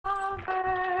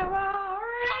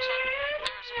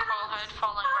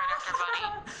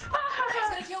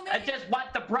I just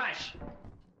want the brush.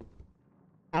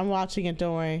 I'm watching it,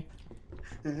 don't worry.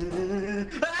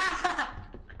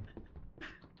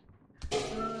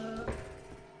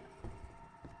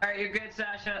 Alright, you're good,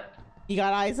 Sasha. You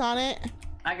got eyes on it?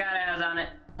 I got eyes on it.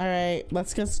 All right,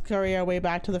 let's just scurry our way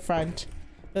back to the front.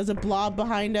 There's a blob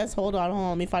behind us. Hold on,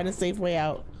 let me find a safe way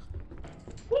out.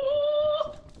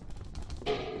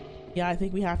 Yeah, I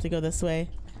think we have to go this way.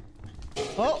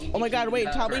 Oh my God, wait,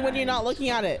 tell me when you're not looking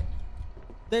at it.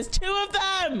 There's 2 of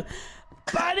them!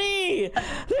 Buddy! I'm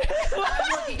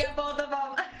looking at both of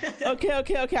them.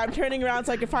 Okay, I'm turning around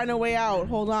so I can find a way out.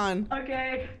 Hold on.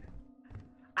 Okay.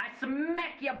 I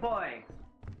smack ya, boy.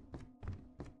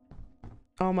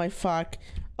 Oh my fuck.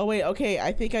 Oh wait, okay,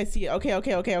 I think I see it.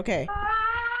 Okay.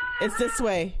 It's this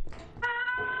way.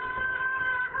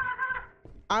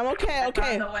 I'm okay. I'm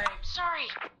sorry.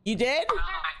 You did?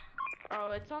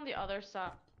 Oh, it's on the other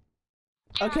side.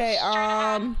 Okay,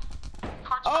 oh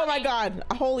my God.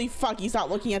 Holy fuck, he's not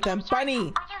looking at them.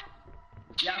 Bunny!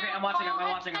 Yeah, okay, I'm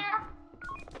watching him.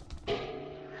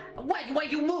 Why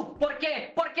you move? ¿Por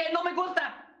qué? ¿Por qué no me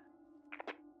gusta?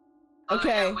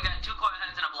 Okay. We got 2 coil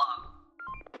heads and a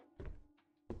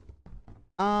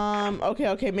blob.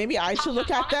 Okay, maybe I should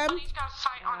look at them.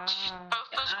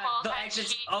 The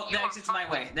exit's my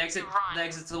way. The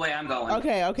exit's the way I'm going.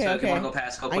 Okay. So if you wanna go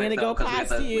past, I'm gonna go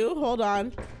past you. Hold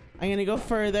on. I'm gonna go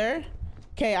further.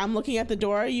 Okay, I'm looking at the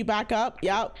door. You back up.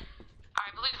 Yep.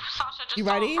 I believe Sasha just You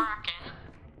ready?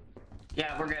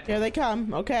 Yeah, we're good. Here they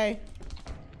come. Okay.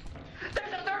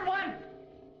 There's a 3rd one.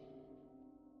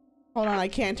 Hold on, I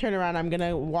can't turn around. I'm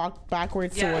gonna walk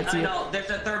backwards towards you. No, there's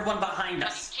a 3rd one behind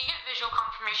us. Can you get visual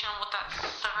confirmation on what that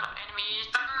 3rd enemy is?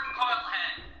 3rd coil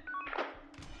head.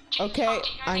 Okay,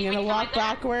 I'm gonna walk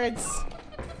backwards.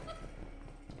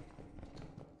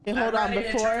 Okay, hold on.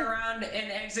 Turn around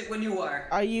and exit when you are.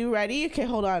 Are you ready? Okay,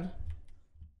 hold on.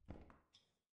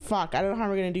 Fuck, I don't know how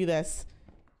we're gonna do this.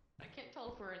 I can't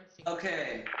tell if we're in sync.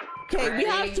 Okay. Okay, we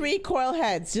have 3 coil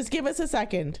heads. Just give us a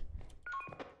second.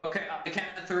 Okay, I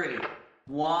count to 3.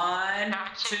 1,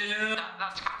 2.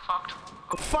 That's kind of fucked.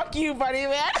 Fuck you, buddy,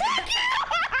 man.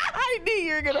 I knew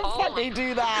you were gonna fucking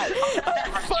do that.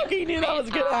 I fucking knew that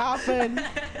was gonna happen.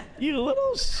 You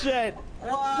little shit.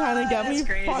 Trying to get me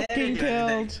fucking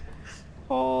killed.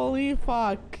 Holy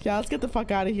fuck. Yeah, let's get the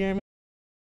fuck out of here, man.